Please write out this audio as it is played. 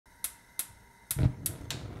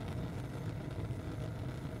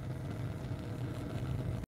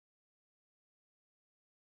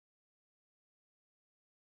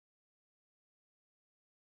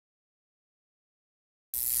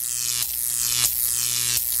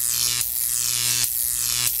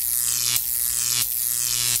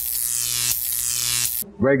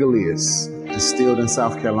Regulus, distilled in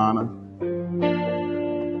South Carolina,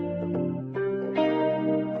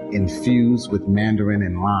 infused with mandarin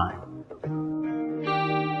and lime.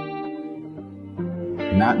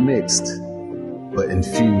 Not mixed, but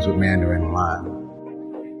infused with mandarin and lime.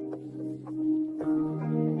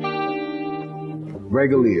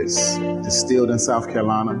 Regulus, distilled in South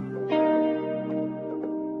Carolina.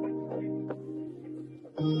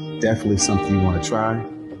 Definitely something you want to try.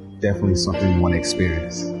 Definitely something you want to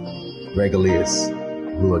experience. Regulus,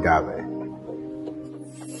 Blue Agave.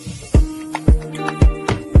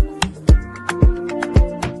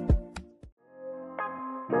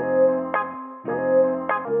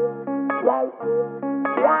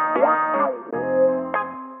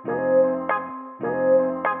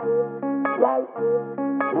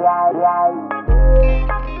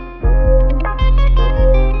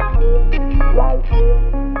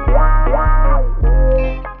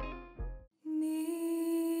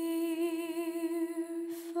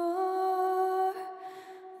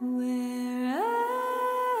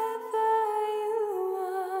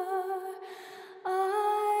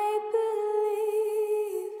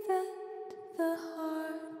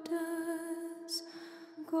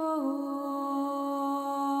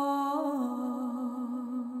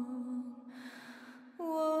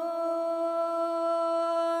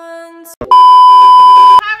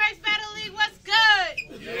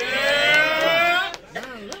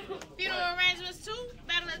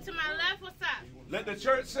 Let the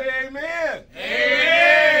church say amen.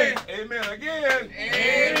 Amen. Amen again.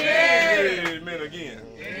 Amen. Amen again.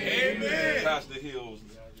 Amen. Pastor Hillz,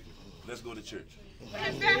 let's go to church.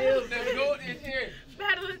 Let's go in here.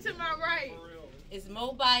 Battling to my right. It's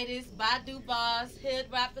VsMoabitess, Badu Boss, Hood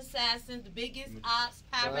Rap Assassin, the biggest ops,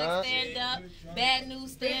 Pyrexx stand up, Bad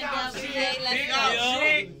News stand up, GA, let's go.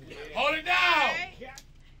 Hold it down.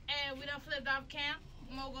 And we done flipped off camp.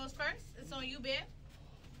 Mo goes first. It's on you, babe.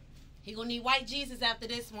 He gonna need white Jesus after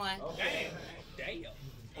this one. Damn.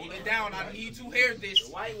 Hold it down. I need to hear this.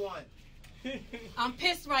 The white one. I'm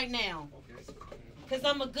pissed right now. Because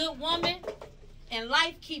I'm a good woman and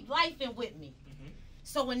life keep lifing with me.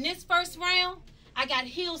 So in this first round, I got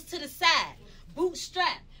heels to the side,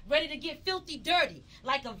 bootstrap, ready to get filthy dirty,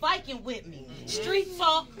 like a Viking with me. Street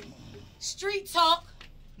talk,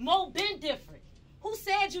 Mo been different. Who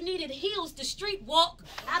said you needed heels to street walk?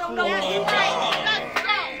 I don't know.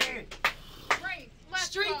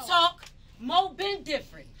 Street talk, Mo been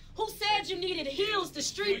different. Who said you needed heels to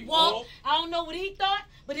street walk? I don't know what he thought,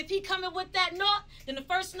 but if he coming with that knot, then the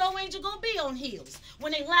first snow angel gonna be on heels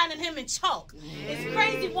when they lining him in chalk. It's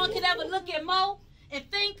crazy one could ever look at Mo and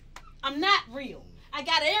think I'm not real. I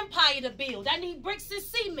got an empire to build. I need bricks and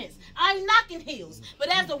cements. I ain't knocking heels. But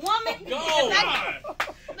as a woman,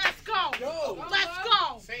 let's go. Let's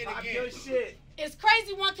go. Say it again. It's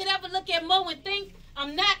crazy one could ever look at Mo and think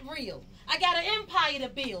I'm not real. I got an empire to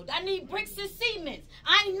build. I need bricks and cements.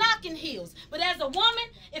 I ain't knocking heels. But as a woman,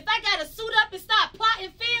 if I got to suit up and start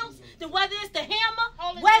plotting fields, then whether it's the hammer,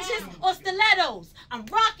 wedges, or stilettos, I'm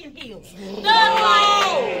rocking heels. Thug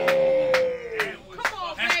life. Come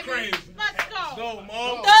on, That's baby. crazy. Let's go. Go,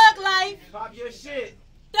 Mo. Thug life. Pop your shit.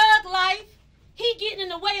 Thug life. He getting in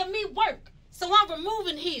the way of me work. So I'm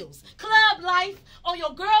removing heels. Club life, or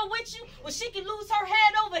your girl with you, where she can lose her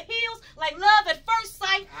head over heels like love at first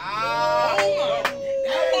sight. Pop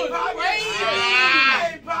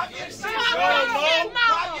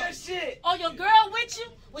your shit. Or your girl with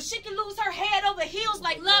you, where she can lose her head over heels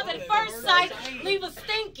like love at first sight. Leave her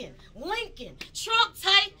stinking, linking, trunk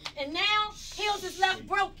tight, and now heels is left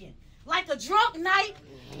broken. Like a drunk night.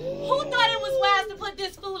 Who thought it was wise to put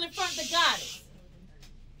this fool in front of the goddess?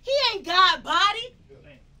 He ain't God body,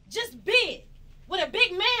 just big, with a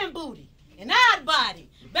big man booty, an odd body.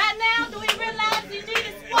 By now, do he realize he need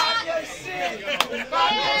a squad? That's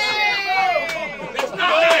not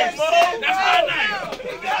nice, Mo. That's not nice.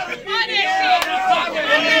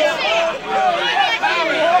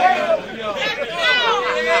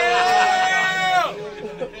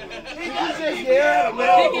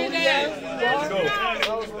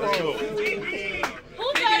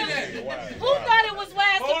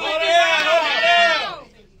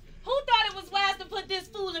 Who thought it was wise to put this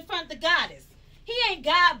fool in front of the goddess? He ain't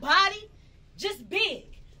God body, just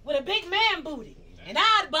big, with a big man booty, an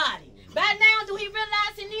odd body. By now, do he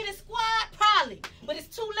realize he need a squad? Probably, but it's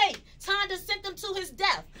too late. Time to send him to his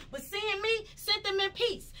death. But seeing me, sent him in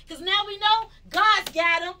peace. Because now we know God's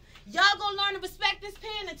got him. Y'all gonna learn to respect this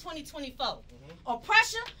pen in 2024.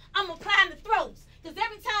 Oppression, I'm applying the throats. Because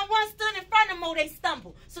every time one stood in front of Mo, they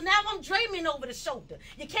stumble. So now I'm dreaming over the shoulder.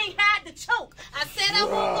 You can't hide the choke. I said I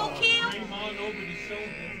won't go kill.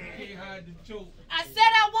 I said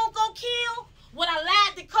I won't go kill. When I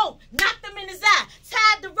lied to Cope, knocked him in his eye,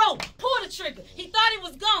 tied the rope, pulled the trigger. He thought he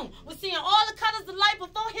was gone. Was seeing all the colors of light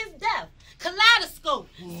before his death. Kaleidoscope.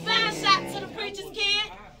 Spine shot to the preacher's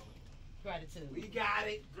kid. Gratitude. We got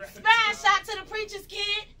it. Spine shot to the preacher's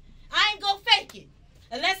kid. I ain't gonna fake it.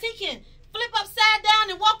 Unless he can flip upside down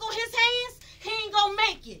and walk on his hands, he ain't gonna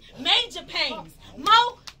make it. Major pains.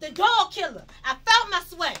 Mo, the dog killer. I felt my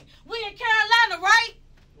sway. We in Carolina, right?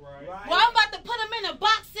 Right. Well, I'm about to put him in a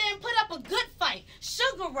box and put up a good fight.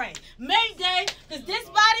 Sugar Ray, Mayday, because this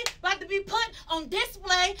body about to be put on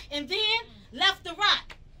display and then left to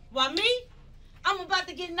rot. While me, I'm about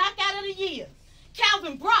to get knocked out of the year.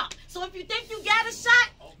 Calvin Brock. So if you think you got a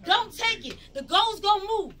shot, don't take it. The goal's gonna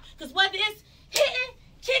move. Because whether it's hitting,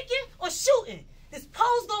 kicking, or shooting, this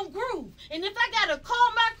pole's gonna groove. And if I gotta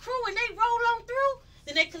call my crew and they roll on through,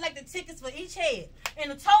 then they collect the tickets for each head. And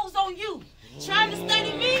the toll's on you. Trying to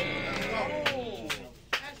study me?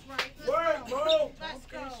 That's right. Word, bro. Let's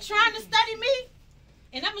go. Trying to study me?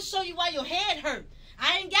 And I'm going to show you why your head hurt.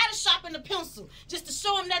 I ain't got to sharpen a pencil just to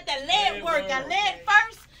show them that lead work. I led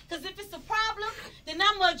first, because if it's a problem, then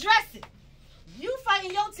I'm going to address it. You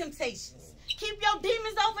fighting your temptations. Keep your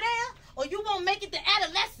demons over there, or you won't make it to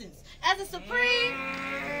adolescence. As a supreme,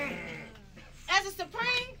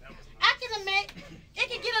 I can admit it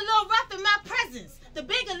can get a little rough in my presence. The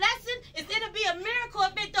bigger lesson is it'll be a miracle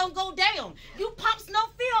if it don't go down. You pumps no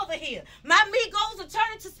fear over here. My Migos will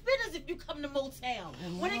turn into spinners if you come to Motown.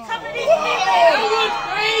 When it comes to these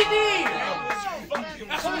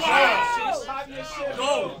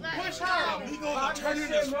Go. Push her. Migos are turning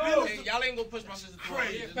into spinners. Y'all ain't gonna push my sister.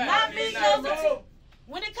 Crazy. My Migos,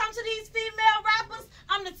 when it comes to these female rappers,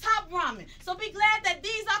 I'm the top ramen. So be glad that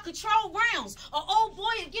these are controlled rounds. An old boy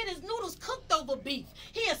will get his noodles cooked over beef.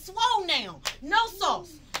 He is swole now. No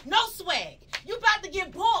sauce. No swag. You about to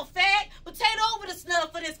get boiled, fag. Potato over the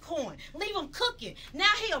snub for this corn. Leave him cooking.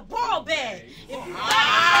 Now he a borough bag. If you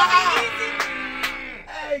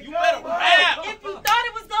thought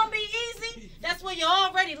it was gonna be easy, that's where you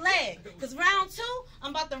already lagged. Because round 2,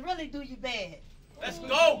 I'm about to really do you bad. Let's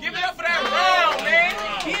go. Give it up for that round, man.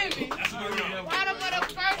 Give me. Bottom of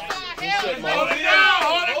the first on Hillz. Hold it down.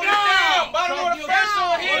 Hold it down. Bottom of the first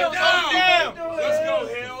on Hillz. Hold it down. Let's go,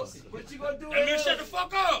 Hillz. What you gonna do? That means shut the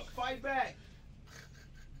fuck up. Fight back.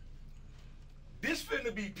 This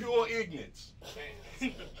finna be pure ignorance.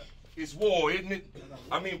 It's war, isn't it?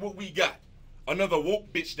 I mean, what we got? Another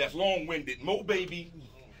woke bitch that's long-winded. Mo, baby.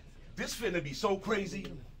 This finna be so crazy.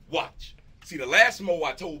 Watch. See, the last Mo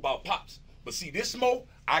I told about Pops. But see, this Mo,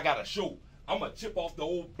 I got a show. I'm going to chip off the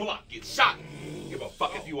old block, get shot. Give a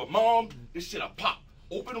fuck if you a mom, this shit a pop.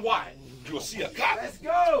 Open wide, you'll see a cop. Let's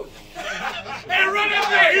go. Hey, run that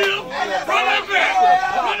back, Hill. Run that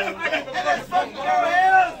back. Let's fucking go,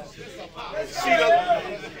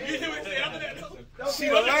 Hillz.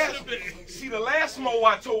 See the last Mo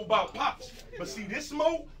I told about Pops. But see, this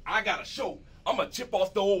Mo, I got a show. I'm going to chip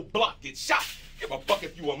off the old block, get shot. Give a fuck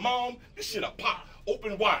if you a mom, this shit a pop.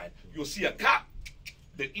 Open wide, you'll see a cop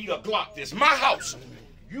that eat a Glock. This my house.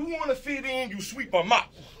 You want to fit in, you sweep a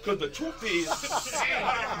mop. Because the truth is,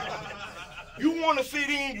 you want to fit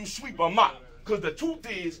in, you sweep a mop. Because the truth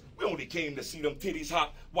is, we only came to see them titties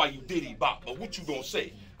hop while you diddy bop. But what you gonna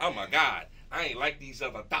say? Oh my God, I ain't like these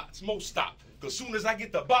other thoughts. Most stop. Because soon as I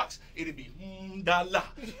get the box, it'll be da-la.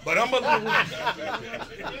 But I'm a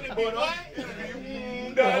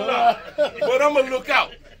look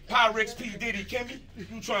out. Pyrexx, P. Diddy, Kimmy,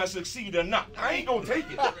 you trying to succeed or not? I ain't gonna take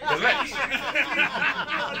it. Relax.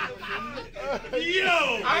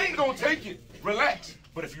 Yo! I ain't gonna take it. Relax.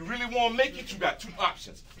 But if you really want to make it, you got 2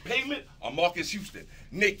 options. Payment or Marcus Houston.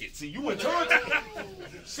 Naked. See, you in turn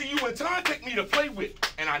take me to play with.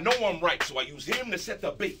 And I know I'm right, so I use him to set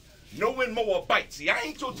the bait. Knowing more bite. See, I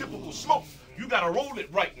ain't your typical smoke. You gotta roll it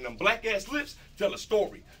right, and them black-ass lips tell a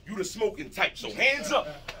story. You the smoking type, so hands up.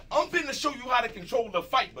 I'm finna show you how to control the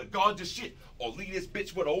fight, but guard your shit, or leave this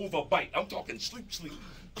bitch with an overbite. I'm talking sleep,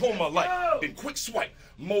 coma light, then quick swipe.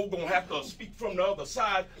 Mo gonna have to speak from the other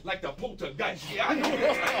side like the poltergeist. Yeah, I know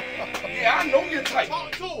your type. Yeah, I know your type.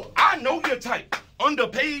 I know your type.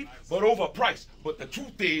 Underpaid, but overpriced. But the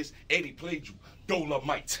truth is, Eddie played you.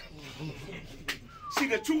 Dolomite. See,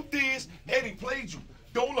 the truth is, Eddie played you.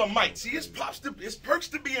 Dolomite. See, it's perks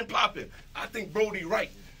to being popping. I think Brody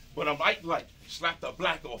right. But I'm like, slap the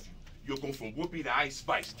black off you. You'll go from whoopee to Ice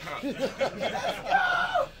Spice. Time.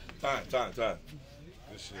 Time.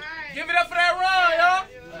 Give it up for that round,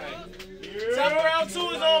 y'all. Top round 2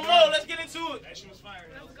 is on Mo. Let's get into it. Let's go.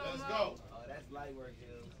 Oh, that's light work,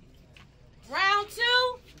 Hillz. Round 2?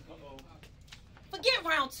 Forget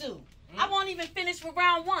round 2. I won't even finish with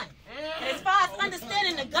round 1. And as far as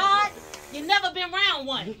understanding the God, you never been round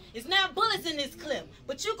 1. It's now bullets in this clip,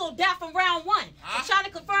 but you go die from round 1. I'm trying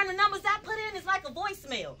to confirm the numbers I put in is like a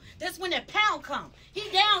voicemail. That's when that pound come. He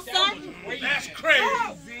down, son. That's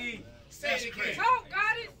crazy. That's crazy. Oh,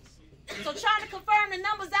 got it. So trying to confirm the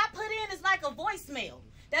numbers I put in is like a voicemail.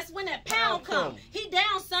 That's when that pound come. He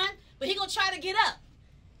down, son, but he gonna try to get up.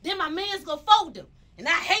 Then my man's gonna fold him. And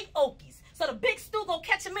I hate Okies. So the big stew gonna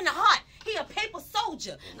catch him in the heart. He a paper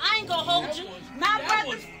soldier. I ain't gonna hold you. My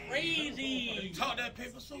brother. Crazy. You talk that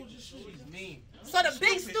paper soldier shit. He's mean. So the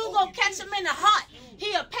big stew gonna catch him in the heart.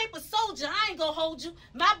 He a paper soldier. I ain't gonna hold you.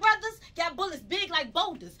 My brothers got bullets big like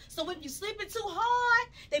boulders. So if you sleeping too hard,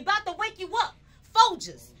 they about to wake you up.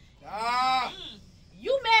 Folgers.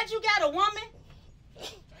 You mad you got a woman?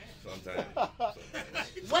 Sometimes.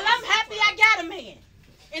 Well, I'm happy I got a man.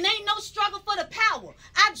 And ain't no struggle for the power.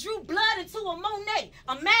 I drew blood into a Monet,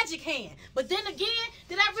 a magic hand. But then again,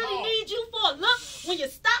 did I really need you for a look when your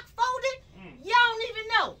stock folded? Y'all don't even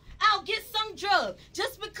know. I'll get some drug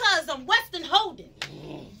just because I'm Western holding.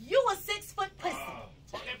 You a 6-foot pussy.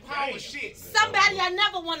 Power shit. Somebody I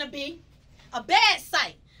never want to be. A bad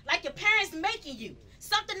sight, like your parents making you.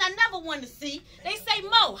 Something I never want to see. They say,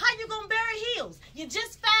 Mo, how you gonna bury Hillz? You're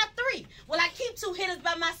just 5'3". Well, I keep 2 hitters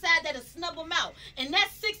by my side that'll snub them out. And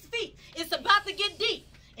that's 6 feet. It's about to get deep.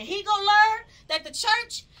 And he gonna learn that the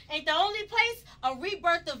church ain't the only place a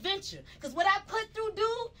rebirth adventure. Because what I put through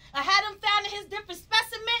dude, I had him found in his different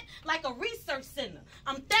specimen like a research center.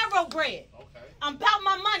 I'm thoroughbred. Okay. I'm about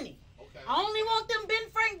my money. Okay. I only want them Ben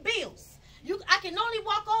Frank bills. I can only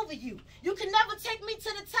walk over you. You can never take me to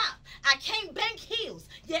the top. I can't bank Hillz.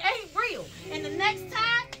 You ain't real. And the next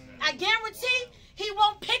time, I guarantee he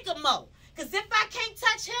won't pick a Mo. Because if I can't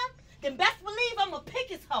touch him, then best believe I'm going to pick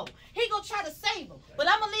his hoe. He going to try to save him. But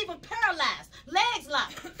I'm going to leave him paralyzed, legs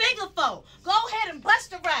locked, finger fold. Go ahead and bust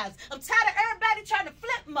the rise. I'm tired of everybody trying to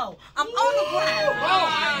flip Mo. I'm on the ground.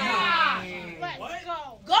 Let's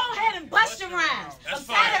go. Go ahead and bust your rhymes. I'm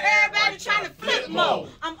tired of everybody trying to flip Mo.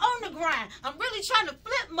 I'm on the grind. I'm really trying to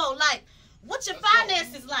flip Mo. Like, what's your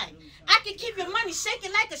finances like? I can keep your money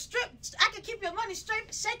shaking like a strip. I can keep your money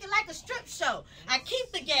shaking like a strip show. I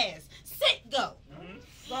keep the gas. Sit, go.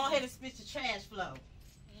 Go ahead and spit your trash flow.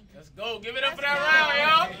 Let's go. Give it up for that round,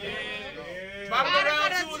 y'all. Bottom of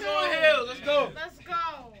round 2 is on Hillz. Let's go. Let's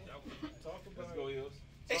go. Let's go, Hillz.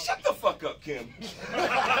 Hey, shut the fuck up, Kim.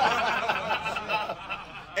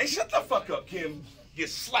 Hey, shut the fuck up, Kim. Get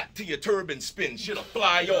slapped till your turban spin. Shit'll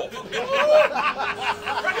fly off. Run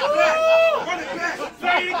it back.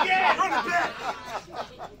 Say it again. Run it back.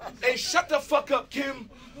 Hey, shut the fuck up, Kim.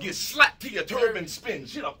 Get slapped till your turban spin.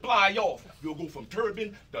 Shit'll fly off. You'll go from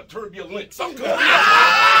turban to turbulence. I'm convinced.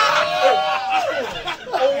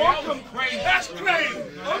 I'm crazy. That's crazy.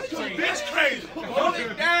 I'm convinced. That's crazy. Hold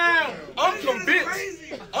it down. I'm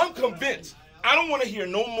convinced. I'm convinced. I don't want to hear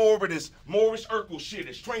no more of this Morris Urkel shit.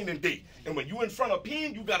 It's training day. And when you in front of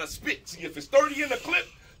pen, you got to spit. See, if it's 30 in the clip,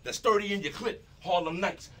 that's 30 in your clip. Harlem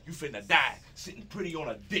Nights, you finna die sitting pretty on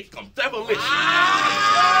a dick. I'm devilish.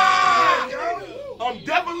 I'm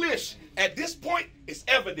devilish. At this point, it's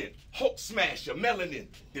evident. Hulk smash your melanin.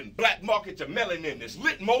 Then black market your melanin. It's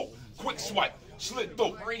lit mo. Quick swipe. Slit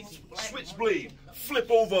throat. Switchblade. Flip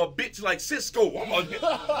over a bitch like Cisco. I'm a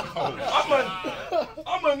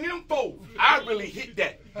nympho. I really hit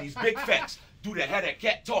that. These big facts. Do that. Had that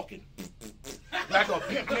cat talking. Like a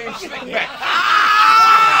pimp named Slickback.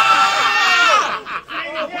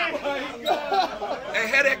 And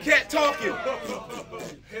had that cat talking.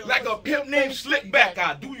 Like a pimp named Slickback.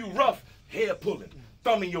 I do you rough. Hair pulling.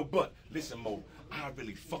 Thumb in your butt. Listen, Mo. I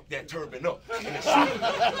really fucked that turban up. And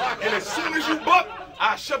as soon as you buck,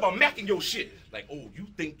 I shove a Mac in your shit. Like, oh, you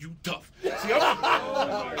think you tough. See,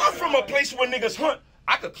 I'm from a place where niggas hunt.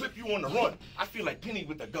 I could clip you on the run. I feel like Penny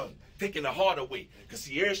with a gun, taking the heart away. Cause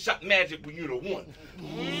the air shot magic when you the one.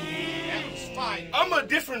 I'm a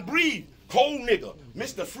different breed. Cold nigga,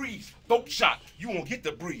 Mr. Freeze, throat shot. You won't get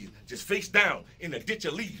to breathe. Just face down in the ditch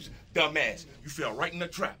of leaves. Dumbass, you fell right in the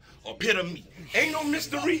trap. A pit of me. Ain't no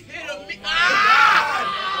mystery.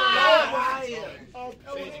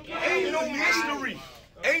 Ain't no mystery.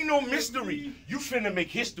 Ain't no mystery. You finna make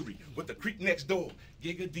history with the creep next door.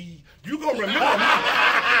 Giga D. You gonna remember me.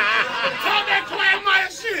 Talk that Quagmire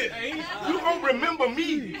shit. You gonna remember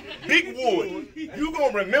me. Big Wood. You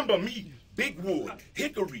gonna remember me. Big Wood.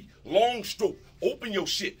 Hickory. Long stroke. Open your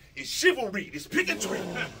shit. It's chivalry. It's bigotry.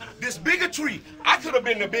 This bigotry. I could have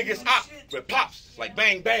been the biggest op with pops like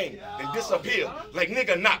bang bang and disappear like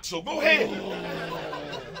nigga knock. So go ahead.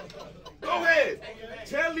 Go ahead.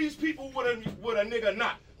 Tell these people what a nigga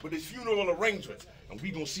not. but it's funeral arrangements, and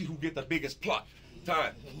we gonna see who get the biggest plot.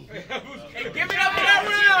 Time. Hey, give it up for that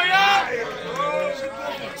real, y'all.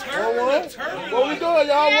 What we doing,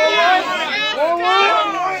 y'all?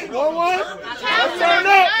 1-1? 1-1? Let's turn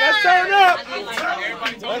up. Let's turn up.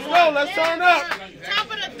 Let's go. Let's turn up. Top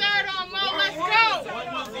of the third on Mo. Let's go.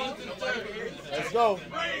 Let's go.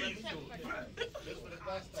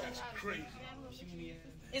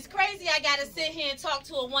 It's crazy I gotta sit here and talk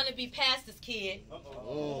to a wannabe pastor's kid.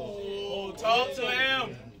 Oh, talk to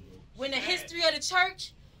him. When the history of the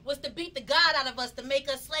church was to beat the God out of us to make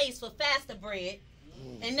us slaves for faster bread.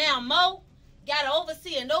 And now Mo got an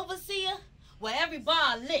overseer where every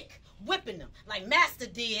bar lick, whipping them like Master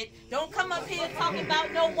did. Don't come up here talking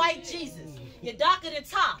about no white Jesus. You're darker than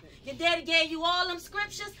tar. Your daddy gave you all them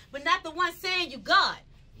scriptures, but not the one saying you God.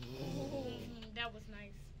 That was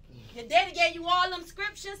nice. Your daddy gave you all them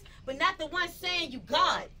scriptures, but not the one saying you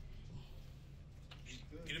God.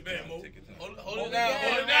 Get it back, Mo. Hold it down.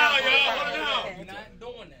 Hold it down, y'all. Hold it down. Okay. You're not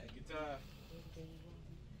doing that.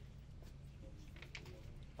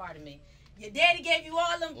 Pardon me. Your daddy gave you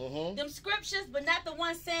all them scriptures, but not the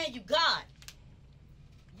one saying you God.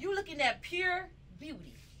 You looking at pure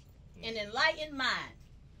beauty, an enlightened mind,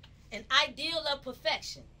 an ideal of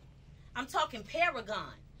perfection. I'm talking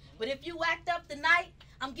paragon. But if you act up tonight,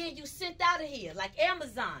 I'm getting you sent out of here like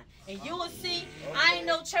Amazon. And you will see I ain't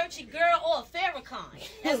no churchy girl or a Farrakhan.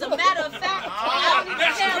 As a matter of fact, I don't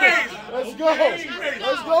even care. Let's go.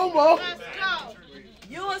 Let's go, Mo. Let's go.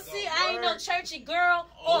 You will see I ain't no churchy girl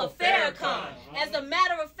or a Farrakhan. As a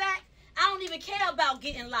matter of fact, I don't even care about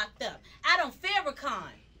getting locked up. I don't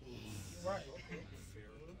Farrakhan. Right.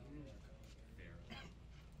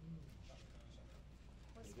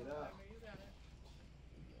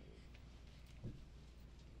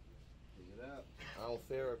 I don't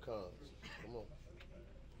Farrakhan. Come on.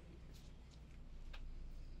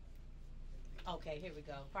 Okay, here we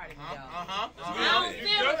go. Pardon me, y'all. I I don't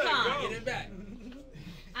Farrakhan. Get it back.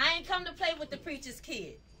 I ain't come to play with the preacher's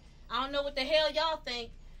kid. I don't know what the hell y'all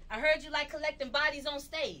think. I heard you like collecting bodies on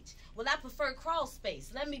stage. Well, I prefer crawl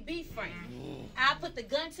space. Let me be frank. I'll put the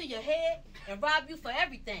gun to your head and rob you for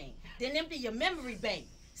everything. Then empty your memory bank.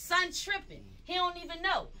 Son tripping. He don't even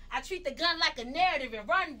know. I treat the gun like a narrative and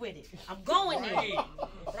run with it. I'm going in.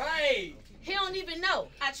 Right. He don't even know.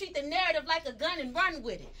 I treat the narrative like a gun and run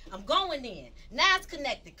with it. I'm going in. Now it's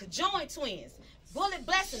connected. Conjoined twins. Bullet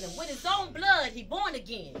blessing him. With his own blood, he born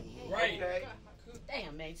again. Right. Okay.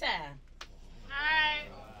 Damn, man, time. Alright,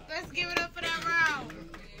 let's give it up for that round.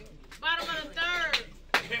 Bottom of the third.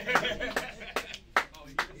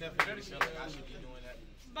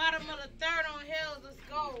 Bottom of the third on Hillz. Let's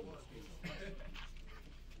go.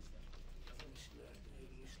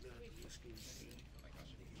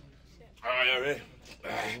 All right, y'all ready?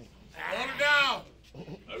 Hold it down.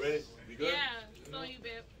 All ready? We good? Yeah, it's on you,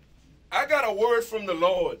 babe. I got a word from the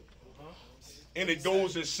Lord, and it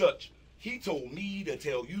goes as such. He told me to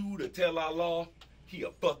tell you to tell Allah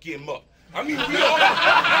he'll fuck him up. I mean, we all...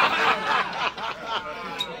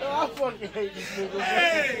 I fucking hate this nigga.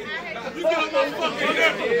 Hey, you get on my fucking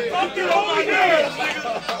nerves. Don't get on my nerves, nigga.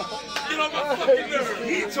 Get on my fucking nerves.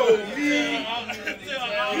 He told me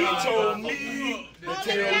to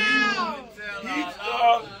tell you.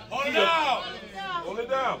 Hold it down. Hold it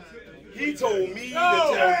down. He told me to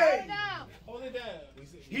tell Hold it down.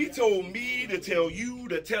 He told me to tell you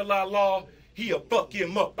to tell Allah he'll fuck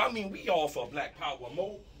him up. I mean, we all for Black Power,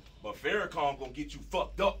 Mo. But Farrakhan gonna get you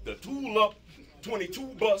fucked up. The tool up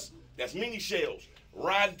 22 bus, that's mini shells.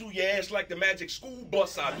 Riding through your ass like the magic school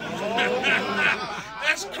bus I do.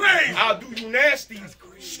 That's crazy. I'll do you nasty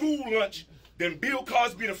school lunch, then Bill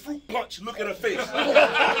Cosby the fruit punch, look at her face.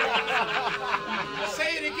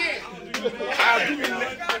 Say it again. I'll do you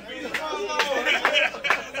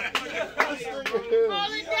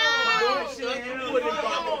Hold it down.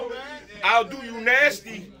 I'll do you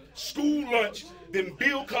nasty school lunch, then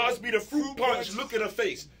Bill Cosby the fruit punch, look at her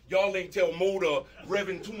face. Y'all ain't tell Mo to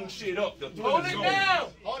Reverend tune shit up. The Hold it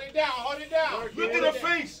down. Hold it down. Hold it down. Look at her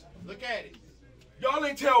face. Look at it. Y'all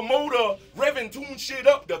ain't tell Mo to Reverend tune shit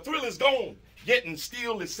up. The thrill is gone. Yet and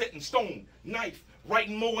still is set in stone. Knife right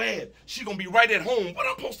in Moab. She gonna be right at home. What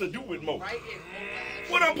I'm supposed to do with Mo?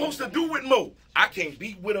 What I'm supposed to do with Mo? I can't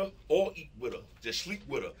be with her or eat with her. Just sleep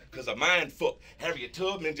with her. Cause a mind fuck. Harriet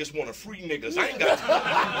Tubman just wanna free niggas. I ain't got time.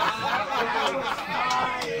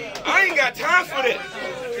 I ain't got time for that.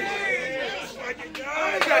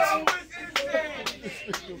 I ain't got time.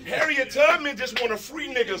 Harriet Tubman just wanna free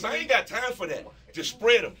niggas. I ain't got time for that. Just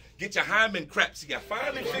spread them. Get your hymen crap. See, I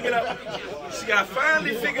finally figured out.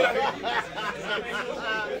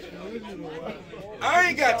 I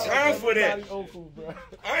ain't got time for that.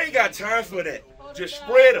 I ain't got time for that. Just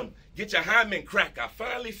spread them. Get your hymen crack. I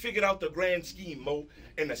finally figured out the grand scheme, Mo,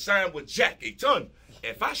 and the sign with Jack. Hey, ton,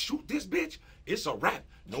 if I shoot this bitch, it's a wrap.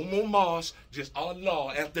 No more Mars, just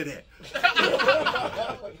Allah after that.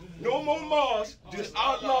 No more Mars, just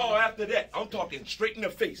Allah after that. I'm talking straight in the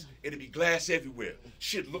face. It'll be glass everywhere.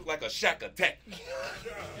 Shit look like a shack attack.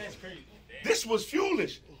 That's crazy. This was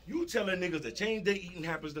foolish. You telling niggas to change their eating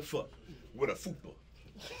habits to fuck with a fupa.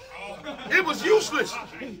 It was useless.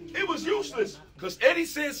 It was useless. Because Eddie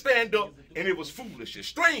said stand up, and it was foolish. It's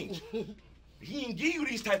strange. He didn't give you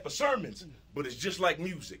these type of sermons, but it's just like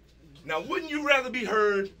music. Now, wouldn't you rather be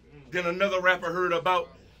heard than another rapper heard about?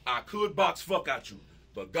 I could box fuck out you,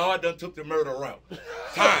 but God done took the murder route.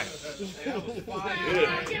 Time. Give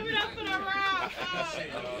it up for the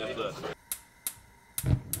round.